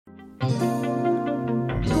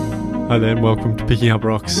Hi there, and welcome to Picking Up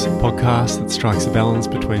Rocks, a podcast that strikes a balance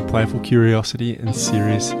between playful curiosity and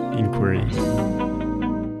serious inquiry.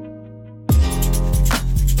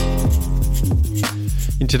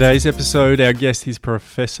 In today's episode, our guest is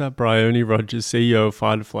Professor Bryony Rogers, CEO of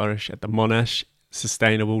Fire to Flourish at the Monash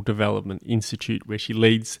Sustainable Development Institute, where she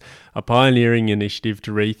leads a pioneering initiative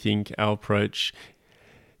to rethink our approach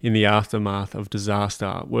in the aftermath of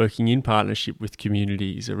disaster, working in partnership with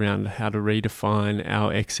communities around how to redefine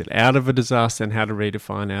our exit out of a disaster and how to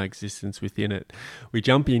redefine our existence within it. We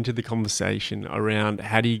jump into the conversation around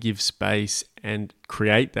how do you give space and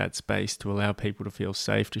create that space to allow people to feel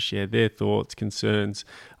safe to share their thoughts, concerns,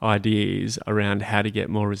 ideas around how to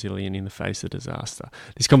get more resilient in the face of disaster.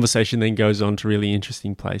 This conversation then goes on to really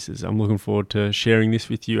interesting places. I'm looking forward to sharing this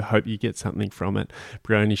with you. I hope you get something from it.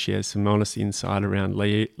 Bryony shares some honest insight around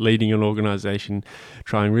leading an organisation,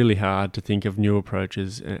 trying really hard to think of new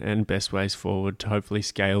approaches and best ways forward to hopefully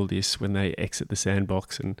scale this when they exit the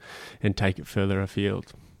sandbox and take it further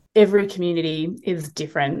afield. Every community is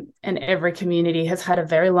different, and every community has had a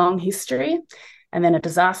very long history, and then a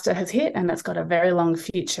disaster has hit and it's got a very long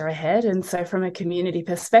future ahead. And so from a community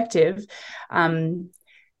perspective, the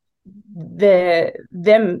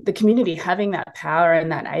community having that power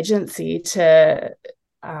and that agency to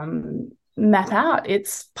map out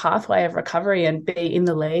its pathway of recovery and be in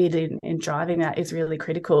the lead in driving that is really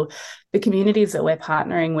critical. The communities that we're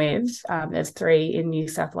partnering with, there's 3 in New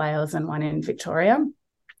South Wales and 1 in Victoria.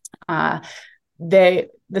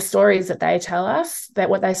 The stories that they tell us, that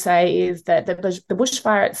what they say is that the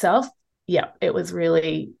bushfire itself, it was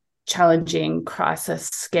really challenging, crisis,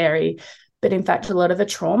 scary, but in fact a lot of the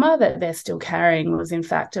trauma that they're still carrying was in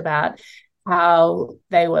fact about how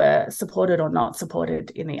they were supported or not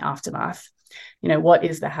supported in the aftermath. You know, what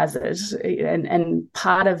is the hazard? And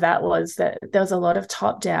part of that was that there was a lot of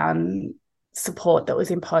top-down support that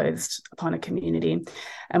was imposed upon a community,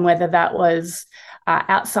 and whether that was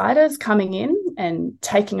outsiders coming in and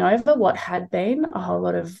taking over what had been a whole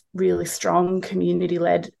lot of really strong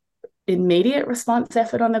community-led immediate response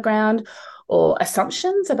effort on the ground, or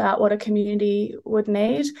assumptions about what a community would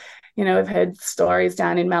need. You know, we've heard stories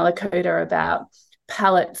down in Mallacoota about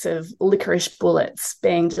pallets of licorice bullets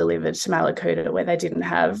being delivered to Mallacoota where they didn't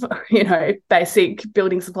have, basic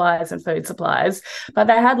building supplies and food supplies, but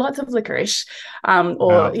they had lots of licorice,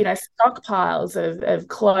 stockpiles of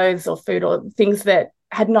clothes or food or things that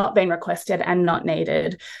had not been requested and not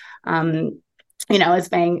needed, as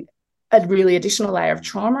being a really additional layer of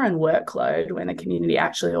trauma and workload when the community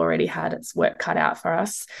actually already had its work cut out for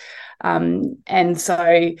us. And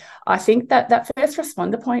so I think that first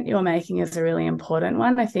responder point you're making is a really important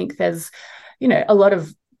one. I think there's, a lot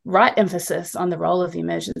of right emphasis on the role of the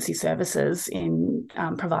emergency services in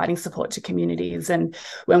providing support to communities. And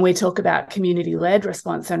when we talk about community-led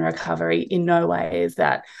response and recovery, in no way is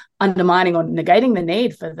that undermining or negating the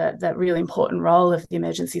need for that really important role of the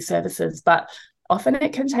emergency services. But often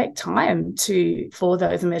it can take time for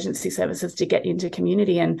those emergency services to get into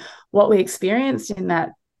community. And what we experienced in that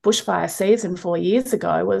bushfire season 4 years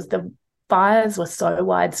ago was the fires were so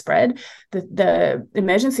widespread, the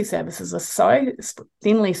emergency services were so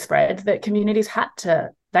thinly spread that communities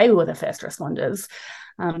they were the first responders.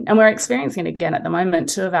 And we're experiencing it again at the moment.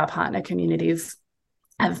 2 of our partner communities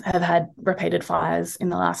have had repeated fires in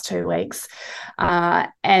the last 2 weeks.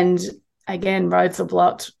 And again, roads were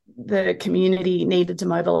blocked. The community needed to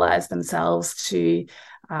mobilise themselves to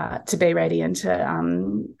be ready and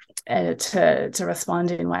to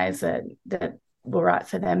respond in ways that were right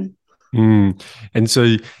for them. And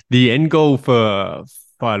so the end goal for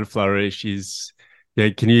Fire to Flourish is,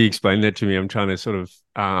 can you explain that to me? I'm trying to sort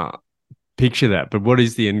of picture that, but what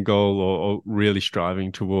is the end goal or really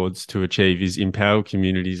striving towards to achieve? Is empower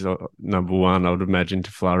communities, number one, I would imagine,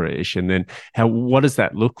 to flourish, and then what does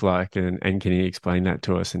that look like, and can you explain that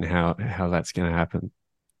to us and how that's going to happen?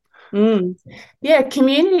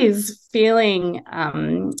 Communities feeling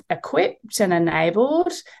equipped and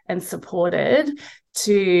enabled and supported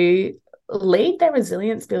to lead their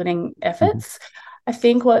resilience building efforts. I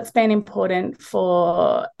think what's been important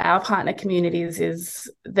for our partner communities is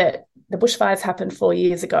that the bushfires happened 4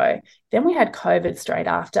 years ago. Then we had COVID straight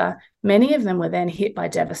after. Many of them were then hit by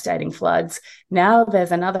devastating floods. Now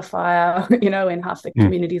there's another fire, in half the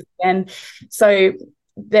communities again. So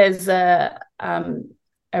there's a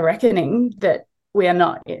reckoning that we are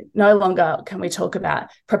no longer can we talk about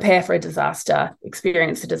prepare for a disaster,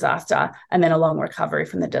 experience a disaster, and then a long recovery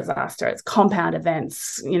from the disaster. It's compound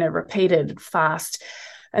events, repeated fast.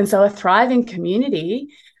 And so a thriving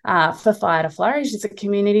community for Fire to Flourish is a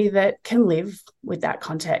community that can live with that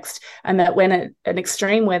context, and that when an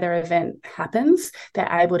extreme weather event happens, they're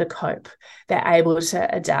able to cope, they're able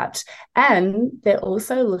to adapt, and they're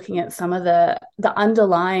also looking at some of the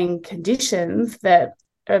underlying conditions that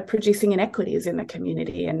are producing inequities in the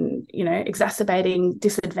community, and exacerbating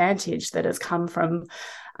disadvantage that has come from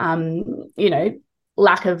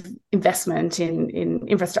lack of investment in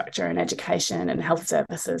infrastructure and education and health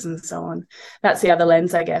services and so on. That's the other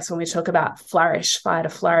lens, I guess, when we talk about Fire to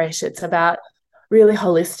Flourish. It's about really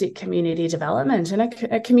holistic community development and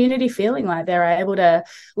a community feeling like they're able to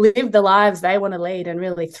live the lives they want to lead and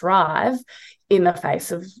really thrive in the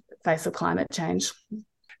face of climate change.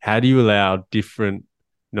 How do you allow different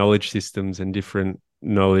knowledge systems and different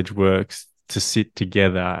knowledge works to sit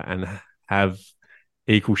together and have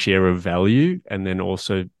equal share of value, and then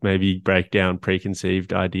also maybe break down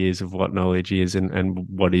preconceived ideas of what knowledge is and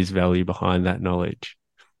what is value behind that knowledge?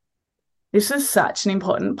 This is such an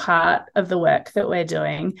important part of the work that we're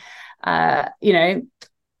doing.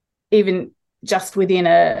 Even just within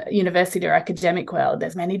a university or academic world,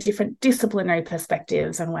 there's many different disciplinary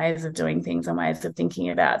perspectives and ways of doing things and ways of thinking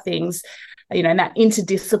about things. And that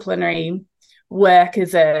interdisciplinary work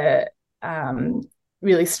is a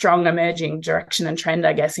really strong emerging direction and trend,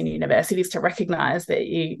 I guess, in universities, to recognise that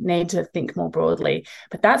you need to think more broadly.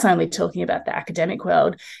 But that's only talking about the academic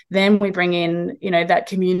world. Then we bring in, that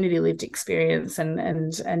community lived experience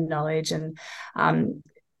and knowledge, and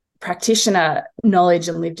practitioner knowledge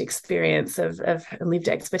and lived experience of lived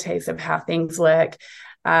expertise of how things work.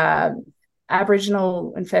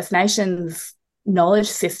 Aboriginal and First Nations knowledge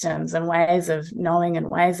systems and ways of knowing and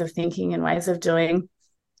ways of thinking and ways of doing.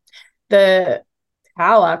 The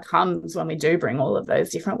power comes when we do bring all of those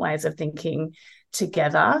different ways of thinking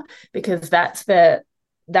together, because that's the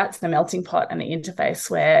melting pot and the interface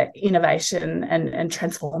where innovation and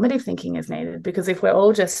transformative thinking is needed. Because if we're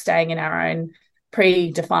all just staying in our own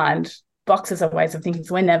predefined boxes of ways of thinking,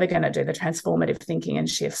 so we're never going to do the transformative thinking and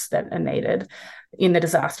shifts that are needed in the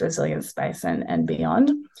disaster resilience space and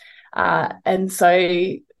beyond. And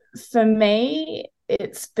so for me,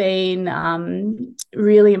 it's been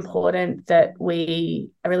really important that we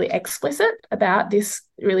are really explicit about this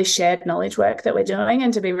really shared knowledge work that we're doing,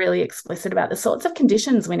 and to be really explicit about the sorts of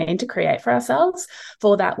conditions we need to create for ourselves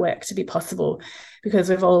for that work to be possible. Because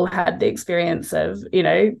we've all had the experience of,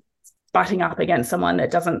 butting up against someone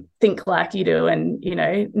that doesn't think like you do, and,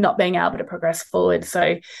 not being able to progress forward.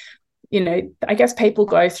 So, I guess people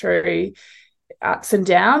go through ups and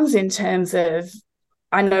downs in terms of,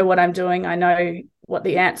 I know what I'm doing, I know what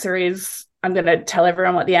the answer is, I'm going to tell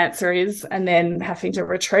everyone what the answer is, and then having to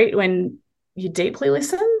retreat when you deeply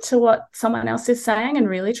listen to what someone else is saying and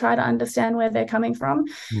really try to understand where they're coming from.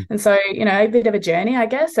 And so, a bit of a journey, I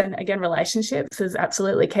guess. And again, relationships is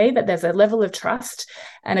absolutely key, but there's a level of trust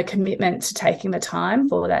and a commitment to taking the time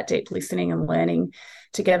for that deep listening and learning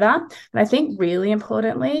together. And I think really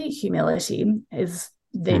importantly, humility is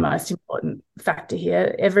the most important factor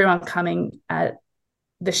here. Everyone coming at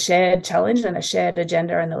the shared challenge and the shared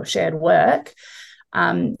agenda and the shared work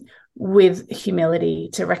with humility,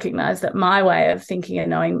 to recognize that my way of thinking and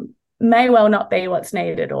knowing may well not be what's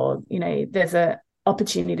needed, or there's an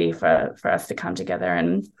opportunity for us to come together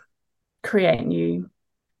and create new,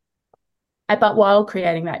 but while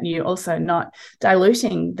creating that new, also not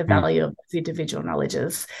diluting the value of those individual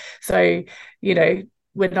knowledges. So we're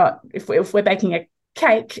not, if we're baking a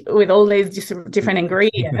cake with all these different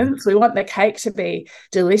ingredients, we want the cake to be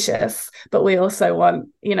delicious, but we also want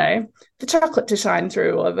the chocolate to shine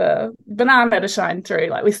through or the banana to shine through.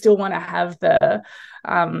 Like, we still want to have the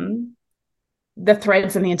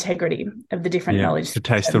threads and the integrity of the different knowledge to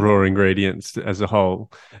taste the raw ingredients as a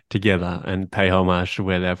whole together and pay homage to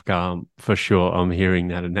where they've come. For sure, I'm hearing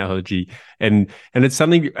that analogy, and it's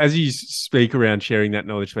something, as you speak around sharing that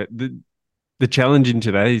knowledge, but the challenge in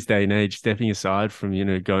today's day and age, stepping aside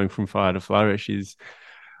from, going from Fire to Flourish, is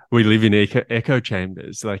we live in echo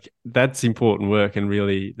chambers. Like, that's important work. And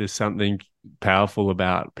really, there's something powerful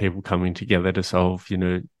about people coming together to solve,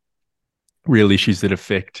 real issues that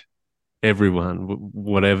affect everyone,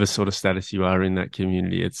 whatever sort of status you are in that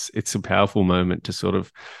community. It's a powerful moment to sort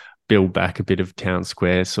of build back a bit of town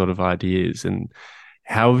square sort of ideas. And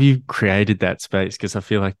how have you created that space? Because I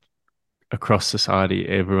feel like across society,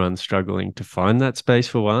 everyone's struggling to find that space,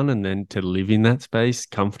 for one, and then to live in that space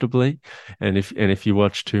comfortably. And if you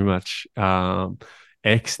watch too much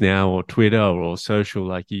X now, or Twitter, or social,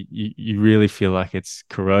 like you really feel like it's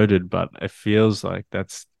corroded. But it feels like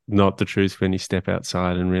that's not the truth when you step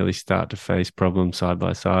outside and really start to face problems side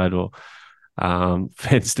by side, or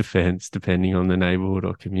fence to fence, depending on the neighborhood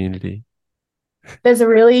or community. There's a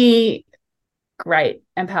really great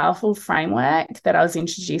and powerful framework that I was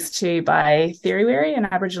introduced to by Theory, an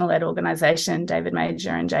Aboriginal-led organisation, David Major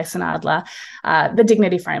and Jason Adler, the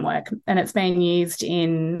Dignity Framework. And it's been used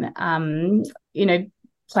in,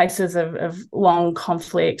 places of long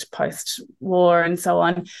conflict, post-war and so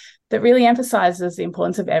on, that really emphasises the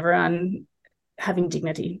importance of everyone having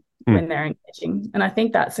dignity when they're engaging. And I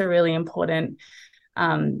think that's a really important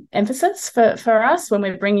emphasis for us when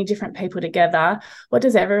we're bringing different people together. What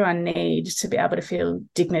does everyone need to be able to feel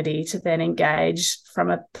dignity, to then engage from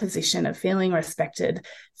a position of feeling respected,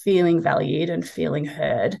 feeling valued, and feeling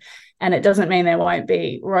heard? And it doesn't mean there won't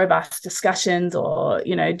be robust discussions or,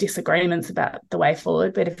 disagreements about the way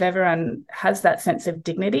forward. But if everyone has that sense of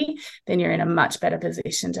dignity, then you're in a much better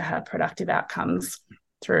position to have productive outcomes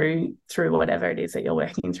through whatever it is that you're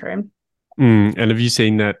working through. And have you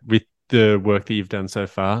seen that with the work that you've done so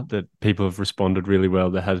far, that people have responded really well?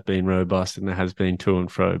 There has been robust and there has been to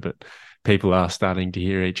and fro, but people are starting to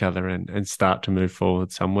hear each other and start to move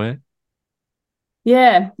forward somewhere.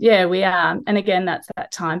 Yeah, we are. And again, that's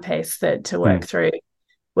that timepiece that to work through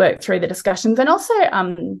the discussions, and also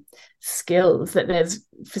skills, that there's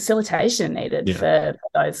facilitation needed for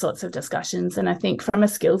those sorts of discussions. And I think from a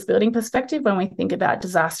skills building perspective, when we think about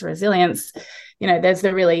disaster resilience, there's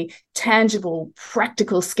the really tangible,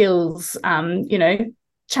 practical skills, chainsaw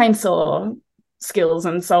skills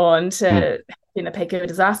and so on to in the peak of a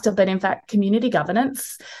disaster. But in fact, community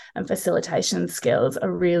governance and facilitation skills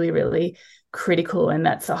are really, really critical. And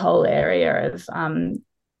that's a whole area of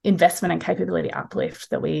investment and capability uplift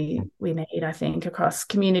that we need, I think, across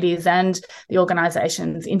communities and the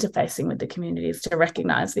organisations interfacing with the communities, to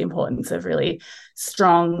recognise the importance of really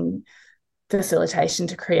strong facilitation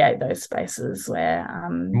to create those spaces where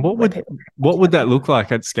what would that look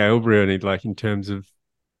like at scale, Briony? Like, in terms of,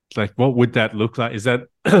 like, what would that look like? Is that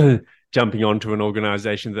jumping onto an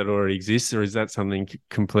organisation that already exists, or is that something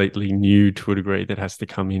completely new to a degree that has to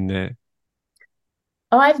come in there?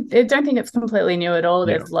 Oh, I don't think it's completely new at all.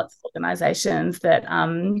 There's lots of organisations that,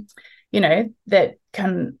 that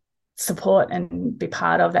can support and be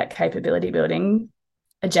part of that capability building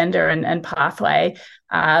agenda and pathway.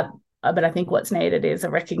 But I think what's needed is a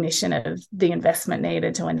recognition of the investment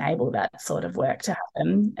needed to enable that sort of work to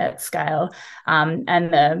happen at scale, and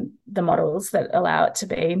the models that allow it to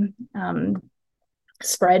be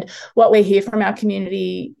spread. What we hear from our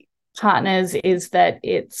community partners is that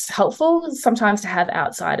it's helpful sometimes to have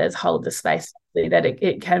outsiders hold the space, that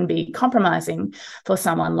it can be compromising for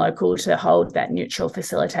someone local to hold that neutral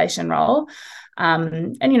facilitation role.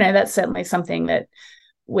 And, that's certainly something that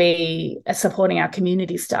we are supporting our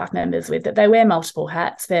community staff members with, that they wear multiple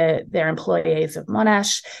hats. They're employees of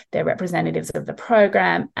Monash, they're representatives of the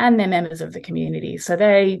program, and they're members of the community. So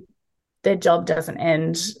their job doesn't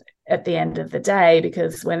end at the end of the day,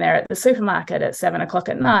 because when they're at the supermarket at 7:00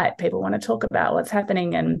 at night, people want to talk about what's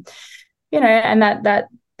happening, and and that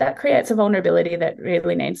creates a vulnerability that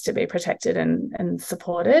really needs to be protected and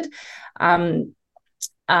supported. And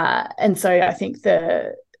so I think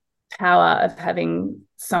the power of having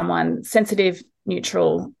someone sensitive,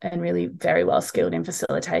 neutral, and really very well skilled in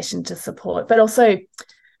facilitation to support, but also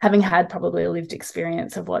having had probably a lived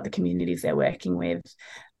experience of what the communities they're working with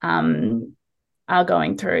are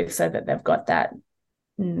going through, so that they've got that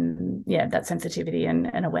that sensitivity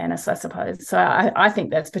and awareness, I suppose. So I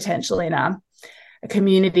think that's potentially in a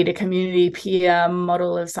community to community peer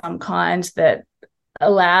model of some kind that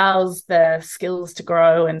allows the skills to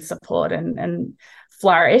grow and support and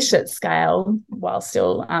flourish at scale, while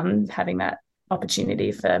still having that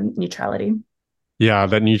opportunity for neutrality. Yeah,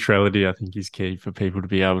 that neutrality, I think, is key for people to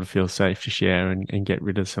be able to feel safe to share and get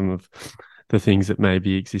rid of some of the things that may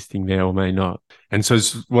be existing there or may not. And so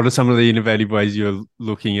what are some of the innovative ways you're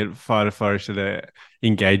looking at Fire to Flourish that are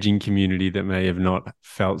engaging community that may have not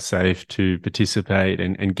felt safe to participate,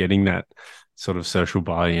 and getting that sort of social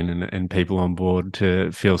buy-in and people on board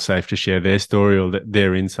to feel safe to share their story or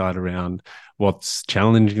their insight around what's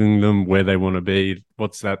challenging them, where they want to be?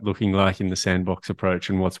 What's that looking like in the sandbox approach,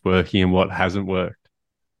 and what's working and what hasn't worked?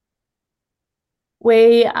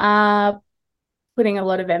 We are putting a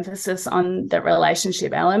lot of emphasis on the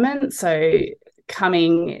relationship element. So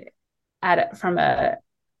coming at it from a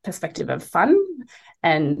perspective of fun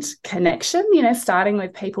and connection, starting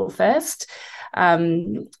with people first.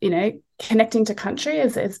 Connecting to country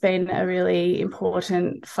has been a really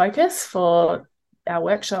important focus for our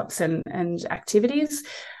workshops and activities.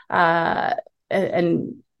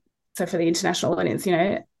 And so for the international audience,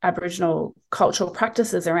 Aboriginal cultural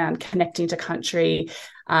practices around connecting to country,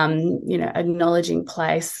 acknowledging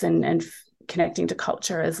place and connecting to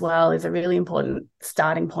culture as well is a really important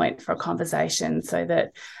starting point for a conversation, so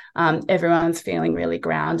that everyone's feeling really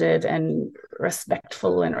grounded and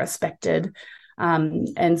respectful and respected.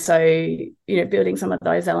 And so, building some of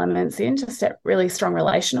those elements in to set really strong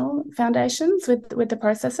relational foundations with the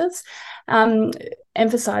processes,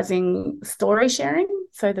 emphasizing story sharing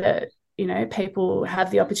so that, people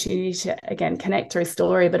have the opportunity to, again, connect through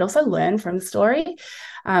story, but also learn from story.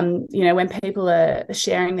 When people are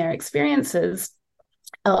sharing their experiences,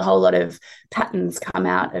 a whole lot of patterns come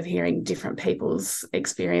out of hearing different people's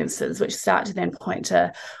experiences, which start to then point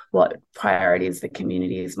to what priorities the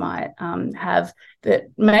communities might have that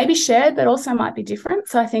may be shared, but also might be different.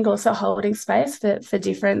 So I think also holding space for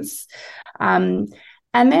difference.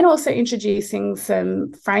 And then also introducing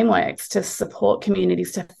some frameworks to support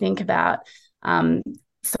communities to think about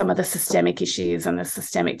some of the systemic issues and the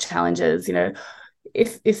systemic challenges.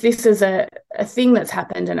 If this is a thing that's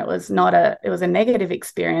happened and it was a negative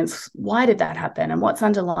experience, why did that happen, and what's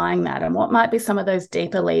underlying that, and what might be some of those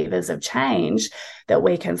deeper levers of change that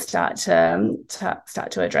we can start to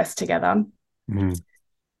address together. Mm.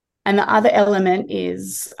 And the other element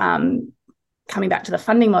is coming back to the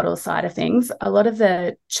funding model side of things. A lot of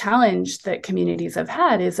the challenge that communities have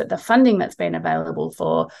had is that the funding that's been available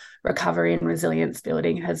for recovery and resilience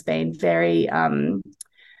building has been very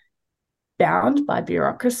bound by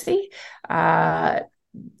bureaucracy. The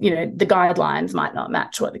guidelines might not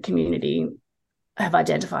match what the community have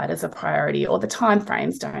identified as a priority, or the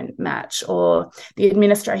timeframes don't match, or the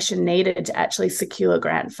administration needed to actually secure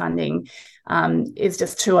grant funding is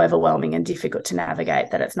just too overwhelming and difficult to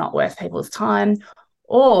navigate, that it's not worth people's time,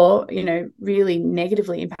 or, really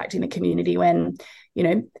negatively impacting the community when,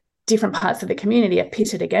 different parts of the community are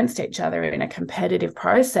pitted against each other in a competitive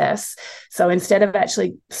process. So instead of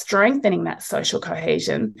actually strengthening that social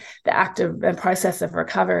cohesion, the act of and process of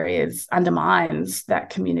recovery undermines that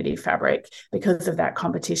community fabric because of that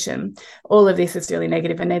competition. All of this is really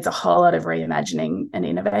negative and needs a whole lot of reimagining and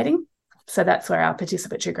innovating. So that's where our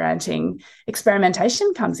participatory granting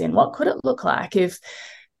experimentation comes in. What could it look like if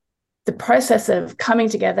the process of coming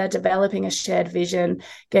together, developing a shared vision,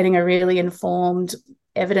 getting a really informed,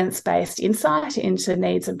 evidence-based insight into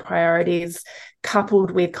needs and priorities,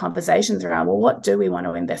 coupled with conversations around, well, what do we want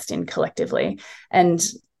to invest in collectively? And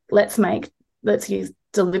let's use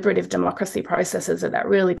deliberative democracy processes at that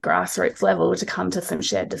really grassroots level to come to some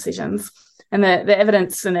shared decisions. And the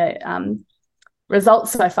evidence and the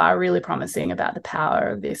results so far are really promising about the power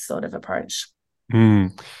of this sort of approach.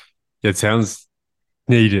 It sounds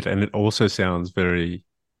needed, and it also sounds very,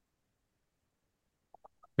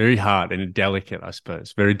 very hard and delicate, I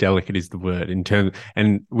suppose. Very delicate is the word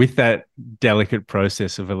and with that delicate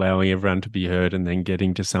process of allowing everyone to be heard and then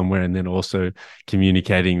getting to somewhere, and then also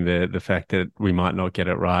communicating the fact that we might not get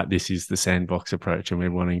it right. This is the sandbox approach, and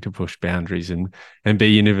we're wanting to push boundaries and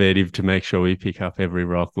be innovative to make sure we pick up every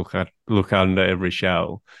rock, look under every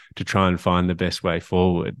shell to try and find the best way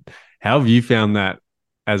forward. How have you found that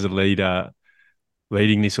as a leader,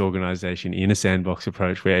 leading this organization in a sandbox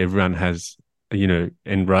approach where everyone has,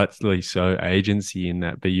 and rightly so, agency in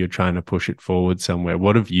that, but you're trying to push it forward somewhere?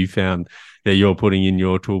 What have you found that you're putting in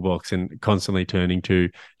your toolbox and constantly turning to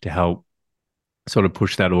help sort of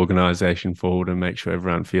push that organization forward and make sure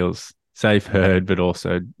everyone feels safe, heard, but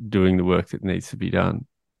also doing the work that needs to be done?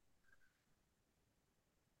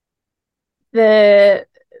 The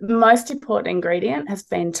most important ingredient has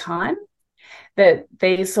been time. That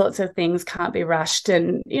these sorts of things can't be rushed.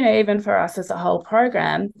 And, even for us as a whole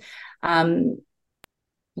program,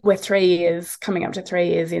 we're coming up to 3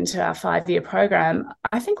 years into our 5-year program.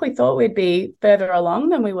 I think we thought we'd be further along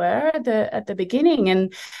than we were at the beginning.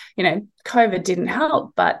 And, COVID didn't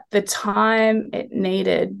help, but the time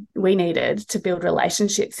we needed to build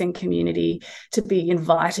relationships in community, to be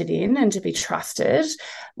invited in and to be trusted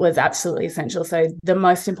was absolutely essential. So the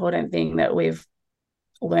most important thing that we've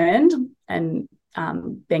learned and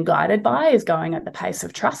been guided by is going at the pace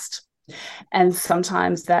of trust. And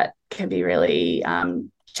sometimes that can be really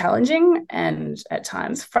challenging and at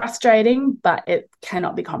times frustrating, but it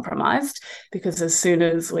cannot be compromised, because as soon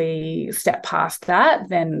as we step past that,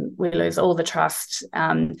 then we lose all the trust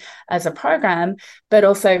as a program, but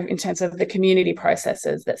also in terms of the community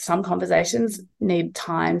processes, that some conversations need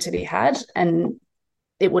time to be had, and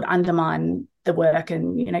it would undermine the work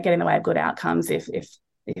and, get in the way of good outcomes if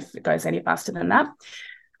it goes any faster than that.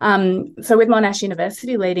 So with Monash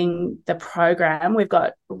University leading the program, we've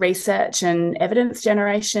got research and evidence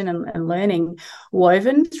generation and learning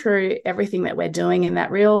woven through everything that we're doing in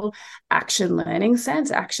that real action learning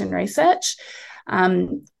sense, action research.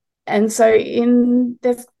 And so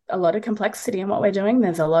there's a lot of complexity in what we're doing.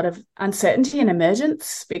 There's a lot of uncertainty and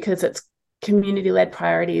emergence because it's community-led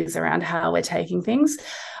priorities around how we're taking things.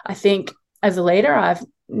 I think as a leader, I've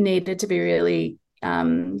needed to be really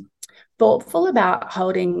thoughtful about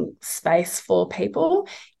holding space for people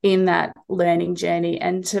in that learning journey,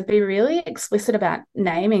 and to be really explicit about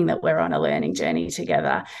naming that we're on a learning journey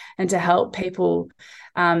together, and to help people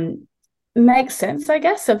make sense, I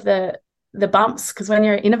guess, of the bumps, because when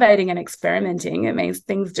you're innovating and experimenting, it means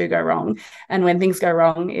things do go wrong. And when things go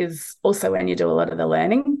wrong is also when you do a lot of the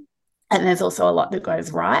learning. And there's also a lot that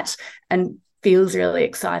goes right and feels really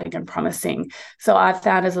exciting and promising. So I've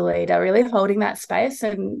found as a leader really holding that space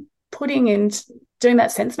and doing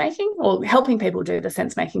that sense making, or helping people do the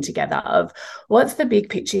sense making together of what's the big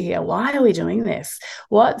picture here? Why are we doing this?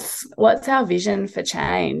 What's our vision for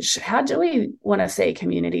change? How do we want to see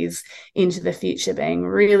communities into the future being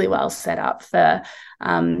really well set up for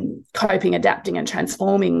coping, adapting and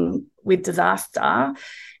transforming with disaster,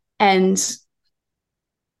 and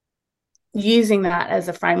using that as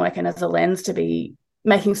a framework and as a lens to be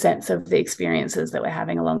making sense of the experiences that we're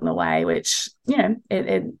having along the way, which,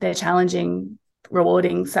 they're challenging,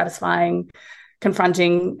 rewarding, satisfying,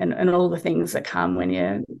 confronting, and all the things that come when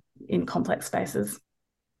you're in complex spaces.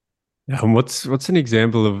 And what's an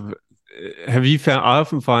example of, have you found, I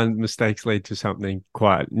often find mistakes lead to something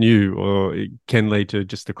quite new, or it can lead to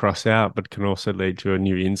just a cross out, but can also lead to a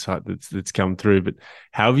new insight that's come through. But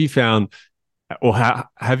how have you found, or how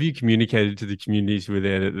have you communicated to the communities who are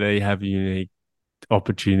there that they have a unique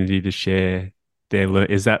opportunity to share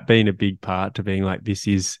has that been a big part to being like, this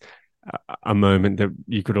is a moment that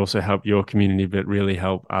you could also help your community, but really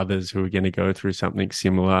help others who are going to go through something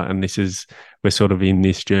similar, and we're sort of in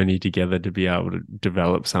this journey together to be able to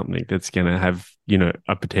develop something that's going to have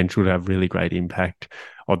a potential to have really great impact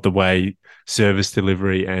on the way service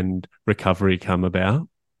delivery and recovery come about?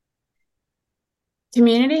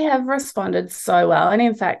 Community have responded so well, and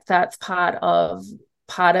in fact that's part of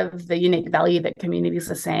the unique value that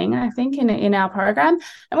communities are seeing, I think, in our program.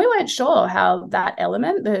 And we weren't sure how that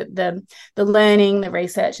element, the learning, the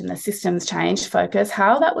research and the systems change focus,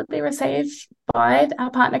 how that would be received by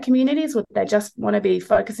our partner communities. Would they just want to be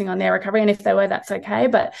focusing on their recovery? And if they were, that's okay.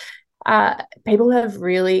 But people have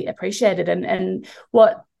really appreciated, and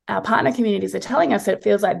what our partner communities are telling us, it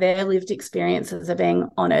feels like their lived experiences are being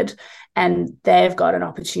honoured, and they've got an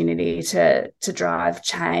opportunity to drive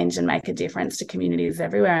change and make a difference to communities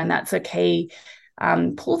everywhere. And that's a key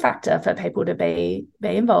pull factor for people to be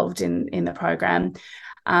involved in the program.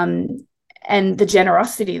 And the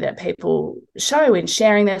generosity that people show in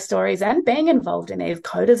sharing their stories and being involved in these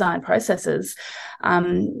co-design processes,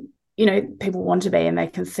 people want to be, and they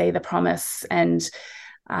can see the promise. And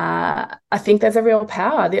I think there's a real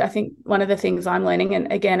power. I think one of the things I'm learning,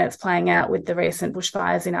 and again, it's playing out with the recent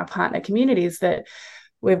bushfires in our partner communities, that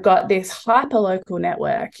we've got this hyper-local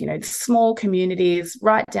network, small communities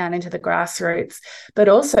right down into the grassroots, but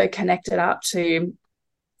also connected up to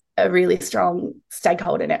a really strong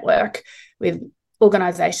stakeholder network with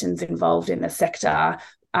organisations involved in the sector,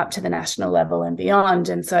 up to the national level and beyond.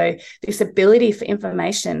 And so this ability for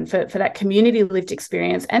information, for that community lived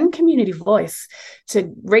experience and community voice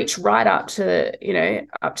to reach right up to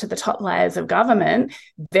the top layers of government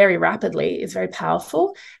very rapidly is very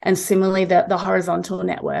powerful. And similarly, the horizontal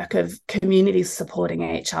network of communities supporting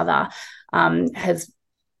each other has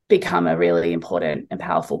become a really important and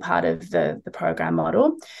powerful part of the program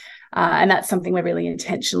model. And that's something we're really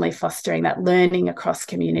intentionally fostering, that learning across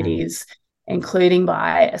communities, including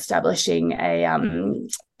by establishing a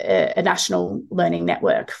national learning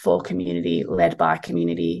network for community, led by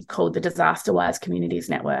community, called the Disaster Wise Communities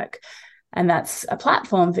Network. And that's a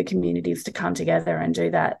platform for communities to come together and do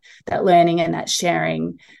that learning and that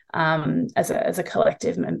sharing as a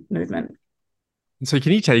collective movement. So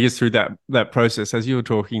can you take us through that process as you were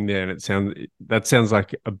talking there? And that sounds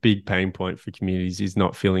like a big pain point for communities, is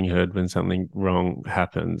not feeling heard when something wrong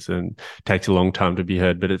happens and takes a long time to be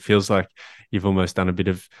heard. But it feels like you've almost done a bit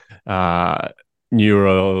of rewiring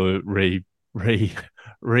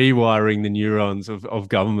the neurons of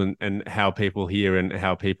government and how people hear and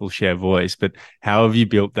how people share voice. But how have you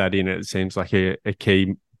built that in? It seems like a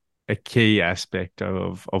key aspect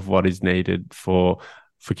of what is needed for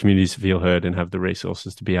communities to feel heard and have the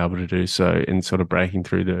resources to be able to do so, in sort of breaking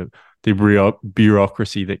through the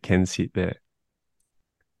bureaucracy that can sit there.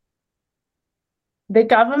 The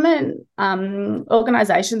government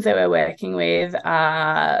organisations that we're working with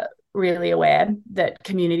are really aware that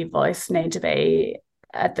community voice need to be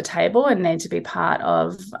at the table and need to be part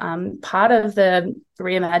of the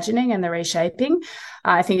reimagining and the reshaping.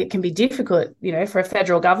 I think it can be difficult, for a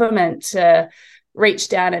federal government to reach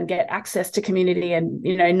down and get access to community and,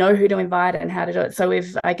 know who to invite and how to do it. So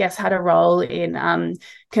we've, I guess, had a role in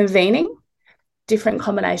convening different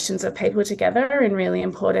combinations of people together in really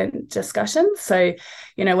important discussions. So,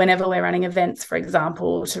 whenever we're running events, for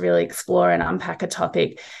example, to really explore and unpack a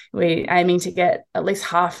topic, we're aiming to get at least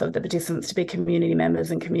half of the participants to be community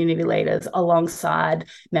members and community leaders alongside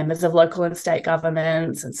members of local and state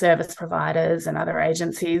governments and service providers and other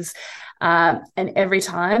agencies. And every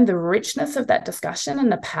time, the richness of that discussion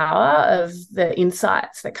and the power of the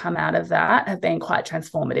insights that come out of that have been quite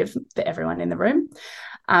transformative for everyone in the room.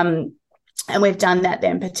 And we've done that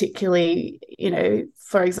then particularly,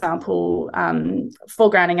 for example,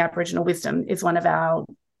 foregrounding Aboriginal wisdom is one of our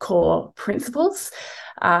core principles.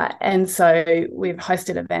 And so we've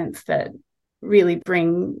hosted events that really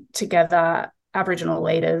bring together Aboriginal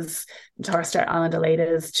leaders, Torres Strait Islander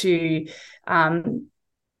leaders to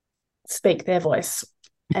speak their voice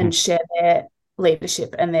and share their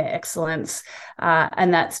leadership and their excellence.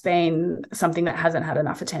 And that's been something that hasn't had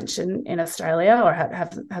enough attention in Australia or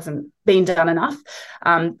hasn't been done enough.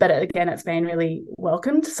 But again, it's been really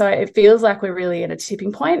welcomed. So it feels like we're really at a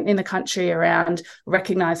tipping point in the country around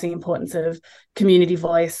recognising the importance of community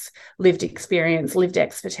voice, lived experience, lived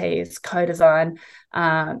expertise, co-design.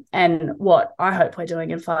 And what I hope we're doing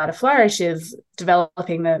in Fire to Flourish is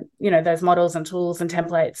developing those models and tools and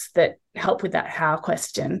templates that help with that how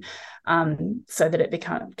question, so that it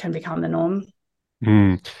can become the norm.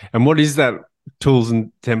 And what is that tools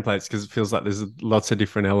and templates? Because it feels like there's lots of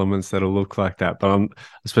different elements that'll look like that. But I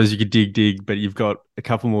suppose you could dig, but you've got a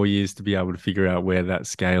couple more years to be able to figure out where that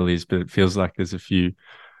scale is. But it feels like there's a few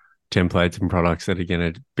templates and products that are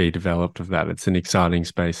going to be developed of that. It's an exciting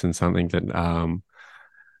space and something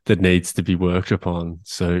that needs to be worked upon.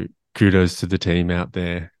 So kudos to the team out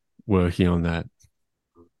there working on that.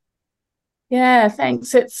 Yeah,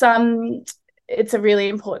 thanks. It's a really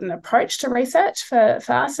important approach to research for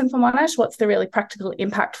us and for Monash. What's the really practical,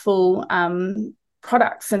 impactful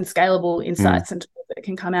products and scalable insights and tools that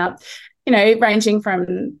can come out, ranging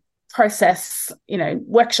from process,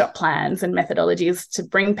 workshop plans and methodologies to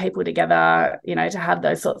bring people together, to have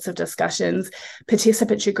those sorts of discussions,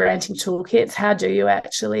 participatory granting toolkits. How do you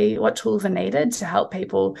actually, what tools are needed to help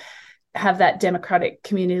people have that democratic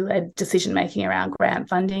community-led decision-making around grant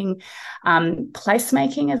funding.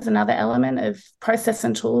 Placemaking is another element of process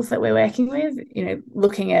and tools that we're working with,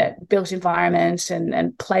 looking at built environment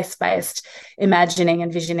and place-based imagining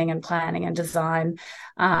and visioning and planning and design,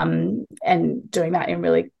 and doing that in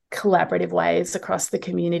really collaborative ways across the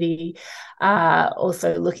community.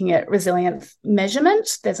 Also looking at resilience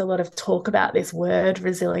measurement. There's a lot of talk about this word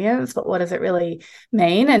resilience, but what does it really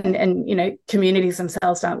mean? And communities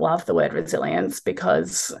themselves don't love the word resilience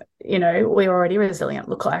because, we're already resilient.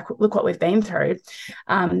 Look what we've been through.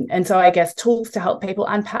 And so I guess tools to help people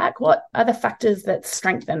unpack what are the factors that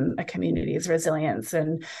strengthen a community's resilience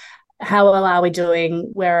and how well are we doing?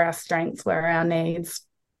 Where are our strengths? Where are our needs?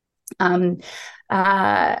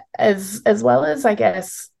 As well as, I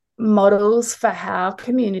guess, models for how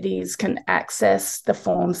communities can access the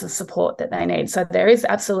forms of support that they need. So there is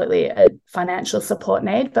absolutely a financial support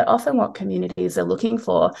need, but often what communities are looking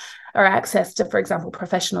for are access to, for example,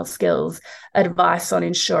 professional skills, advice on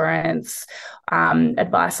insurance,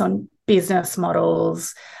 advice on business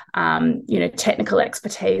models, technical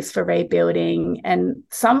expertise for rebuilding. And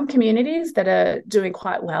some communities that are doing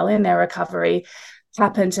quite well in their recovery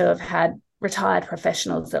happen to have had retired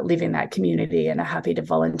professionals that live in that community and are happy to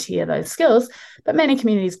volunteer those skills. But many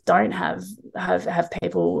communities don't have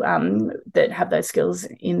people that have those skills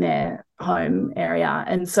in their home area.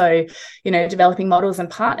 And so, developing models and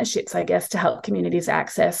partnerships, I guess, to help communities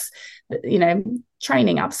access,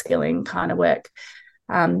 training, upskilling kind of work.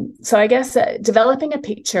 So I guess developing a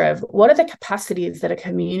picture of what are the capacities that a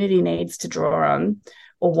community needs to draw on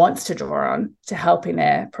or wants to draw on to help in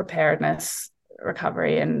their preparedness,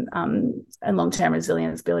 recovery and long-term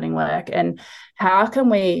resilience building work, and how can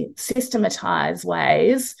we systematize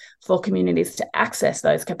ways for communities to access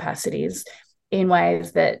those capacities in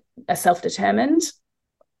ways that are self-determined,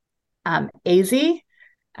 easy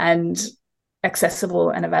and accessible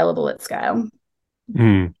and available at scale.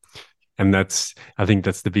 And I think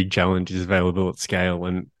that's the big challenge, is available at scale,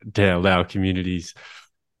 and to allow communities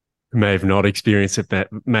who may have not experienced it but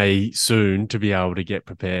may soon to be able to get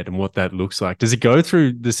prepared, and what that looks like. Does it go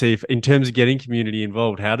through the CF in terms of getting community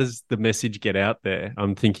involved? How does the message get out there?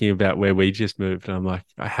 I'm thinking about where we just moved, and I'm like,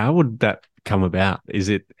 how would that come about? Is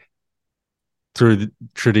it through the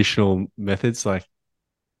traditional methods like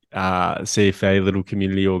CFA, little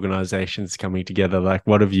community organizations coming together? Like,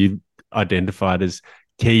 what have you identified as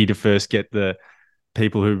key to first get the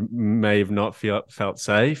people who may have not felt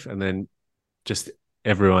safe, and then just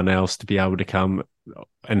everyone else to be able to come.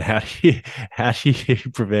 And how do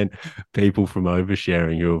you prevent people from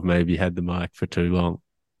oversharing who have maybe had the mic for too long?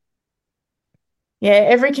 Yeah,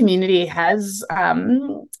 every community has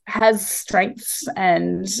strengths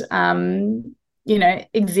and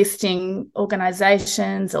existing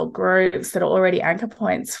organizations or groups that are already anchor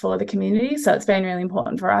points for the community. So it's been really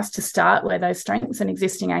important for us to start where those strengths and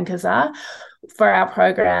existing anchors are. For our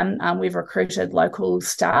program, we've recruited local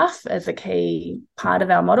staff as a key part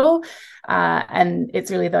of our model. And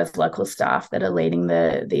it's really those local staff that are leading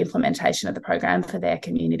the implementation of the program for their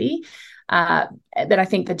community. But I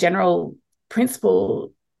think the general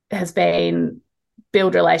principle has been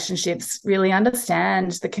build relationships, really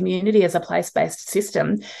understand the community as a place-based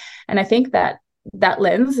system. And I think that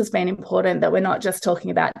lens has been important, that we're not just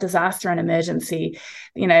talking about disaster and emergency.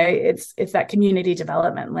 It's that community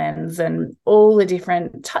development lens and all the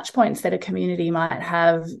different touch points that a community might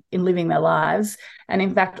have in living their lives. And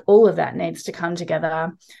in fact, all of that needs to come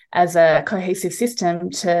together as a cohesive system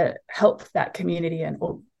to help that community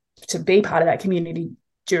or to be part of that community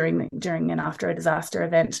during and after a disaster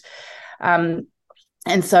event.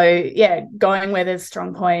 And so, yeah, going where there's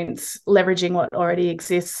strong points, leveraging what already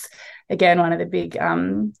exists. Again, one of the big,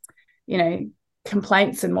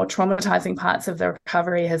 complaints and more traumatizing parts of the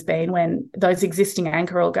recovery has been when those existing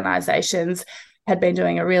anchor organizations had been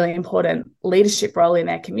doing a really important leadership role in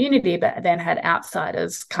their community, but then had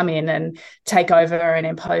outsiders come in and take over and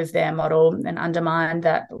impose their model and undermine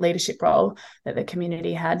that leadership role that the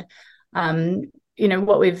community had.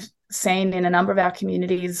 What we've seen in a number of our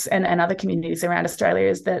communities and other communities around Australia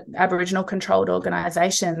is that Aboriginal controlled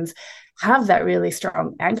organisations have that really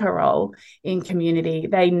strong anchor role in community.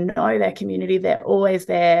 They know their community, they're always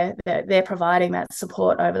there, they're providing that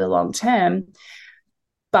support over the long term.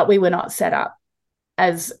 But we were not set up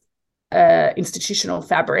as an institutional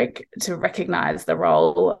fabric to recognise the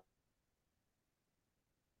role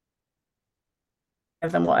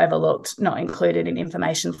of them, were overlooked, not included in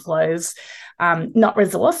information flows, not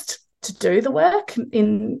resourced to do the work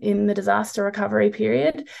in the disaster recovery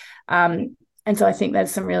period. And so I think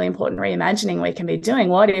there's some really important reimagining we can be doing.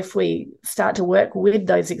 What if we start to work with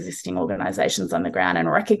those existing organisations on the ground and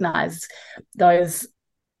recognise those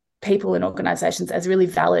people and organisations as really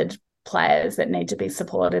valid players that need to be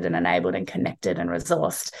supported and enabled and connected and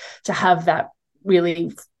resourced to have that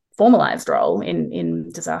really formalised role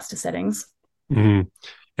in disaster settings. Mm.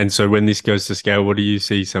 And so when this goes to scale, what do you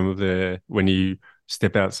see when you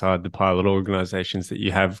step outside the pilot organizations that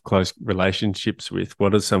you have close relationships with,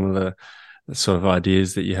 what are some of the sort of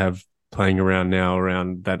ideas that you have playing around now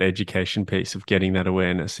around that education piece of getting that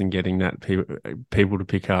awareness and getting that people to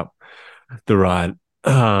pick up the right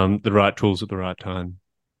tools at the right time?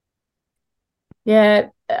 Yeah,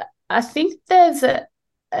 I think there's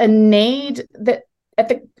a need that at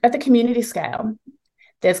the community scale,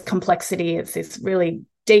 there's complexity. It's this really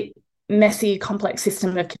deep, messy, complex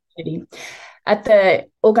system of community. At the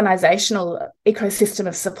organisational ecosystem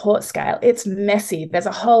of support scale, it's messy. There's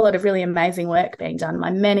a whole lot of really amazing work being done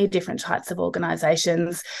by many different types of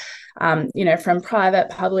organisations, from private,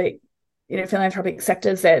 public, philanthropic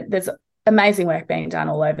sectors. There's amazing work being done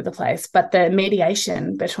all over the place. But the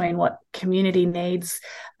mediation between what community needs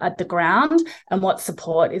at the ground and what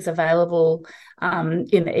support is available in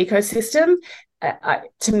the ecosystem,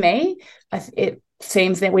 to me, it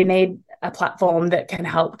seems that we need a platform that can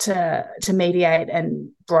help to mediate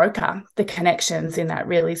and broker the connections in that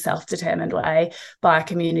really self-determined way by a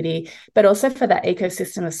community, but also for that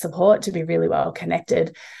ecosystem of support to be really well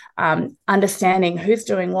connected. Understanding who's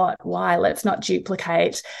doing what, why. Let's not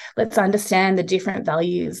duplicate. Let's understand the different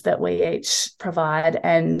values that we each provide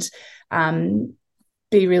and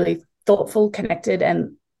be really thoughtful, connected,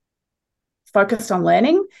 and focused on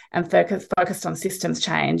learning and focused on systems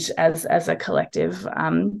change as a collective,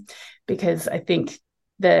 because I think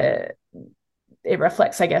it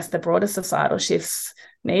reflects, I guess, the broader societal shifts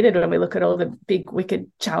needed when we look at all the big,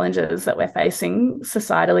 wicked challenges that we're facing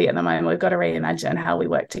societally at the moment. We've got to reimagine how we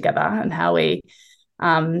work together and how we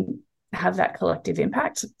have that collective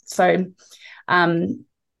impact. So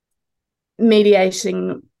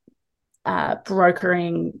mediating,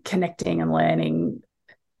 brokering, connecting and learning,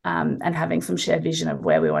 and having some shared vision of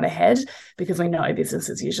where we want to head, because we know business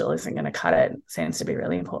as usual isn't going to cut it, seems to be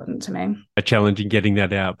really important to me. A challenge in getting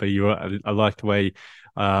that out, but I like the way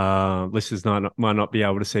listeners might not be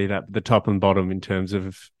able to see that, the top and bottom in terms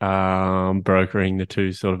of brokering the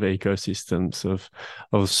two sort of ecosystems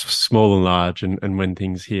of small and large and when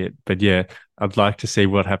things hit. But yeah, I'd like to see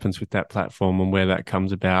what happens with that platform and where that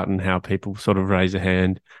comes about and how people sort of raise a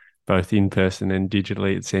hand both in person and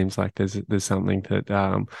digitally. It seems like there's something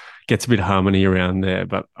that gets a bit of harmony around there.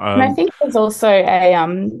 But And I think there's also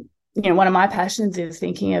one of my passions is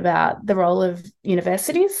thinking about the role of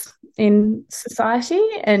universities in society,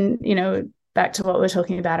 and back to what we're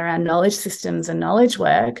talking about around knowledge systems and knowledge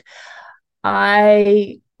work.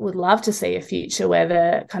 I would love to see a future where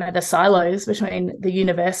the silos between the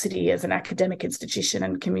university as an academic institution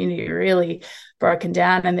and community are really broken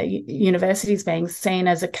down, and the university is being seen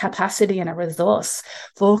as a capacity and a resource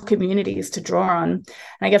for communities to draw on. And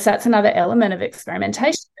I guess that's another element of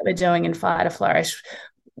experimentation that we're doing in Fire to Flourish.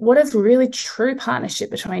 What does really true partnership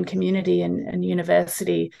between community and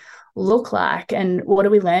university look like? And what are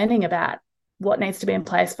we learning about what needs to be in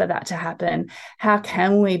place for that to happen? How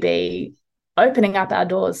can we be opening up our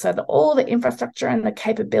doors so that all the infrastructure and the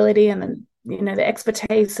capability and the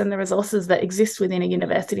expertise and the resources that exist within a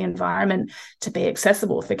university environment to be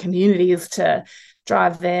accessible for communities to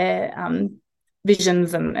drive their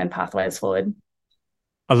visions and pathways forward?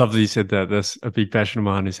 I love that you said that. That's a big passion of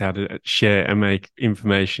mine, is how to share and make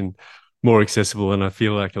information more accessible. And I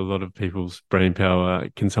feel like a lot of people's brain power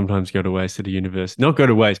can sometimes go to waste at a university. Not go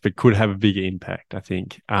to waste, but could have a bigger impact, I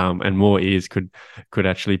think. And more ears could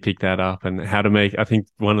actually pick that up. And I think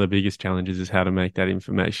one of the biggest challenges is how to make that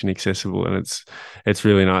information accessible. And it's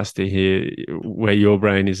really nice to hear where your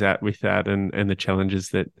brain is at with that, and the challenges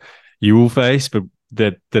that you will face, but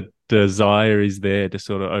that the desire is there to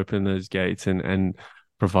sort of open those gates and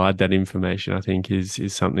provide that information, I think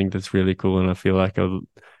is something that's really cool. And I feel like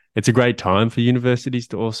it's a great time for universities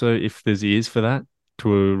to also, if there's ears for that, to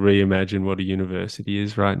reimagine what a university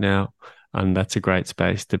is right now. And that's a great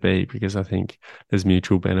space to be, because I think there's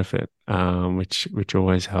mutual benefit, which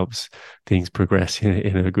always helps things progress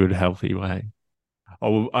in a good, healthy way.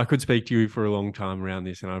 I could speak to you for a long time around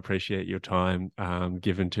this, and I appreciate your time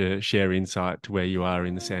given to share insight to where you are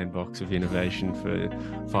in the sandbox of innovation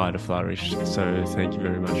for Fire to Flourish. So thank you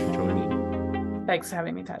very much for joining. Thanks for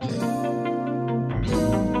having me, Patrick.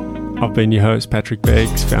 I've been your host, Patrick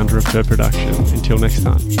Beggs, founder of Per Production. Until next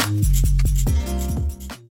time.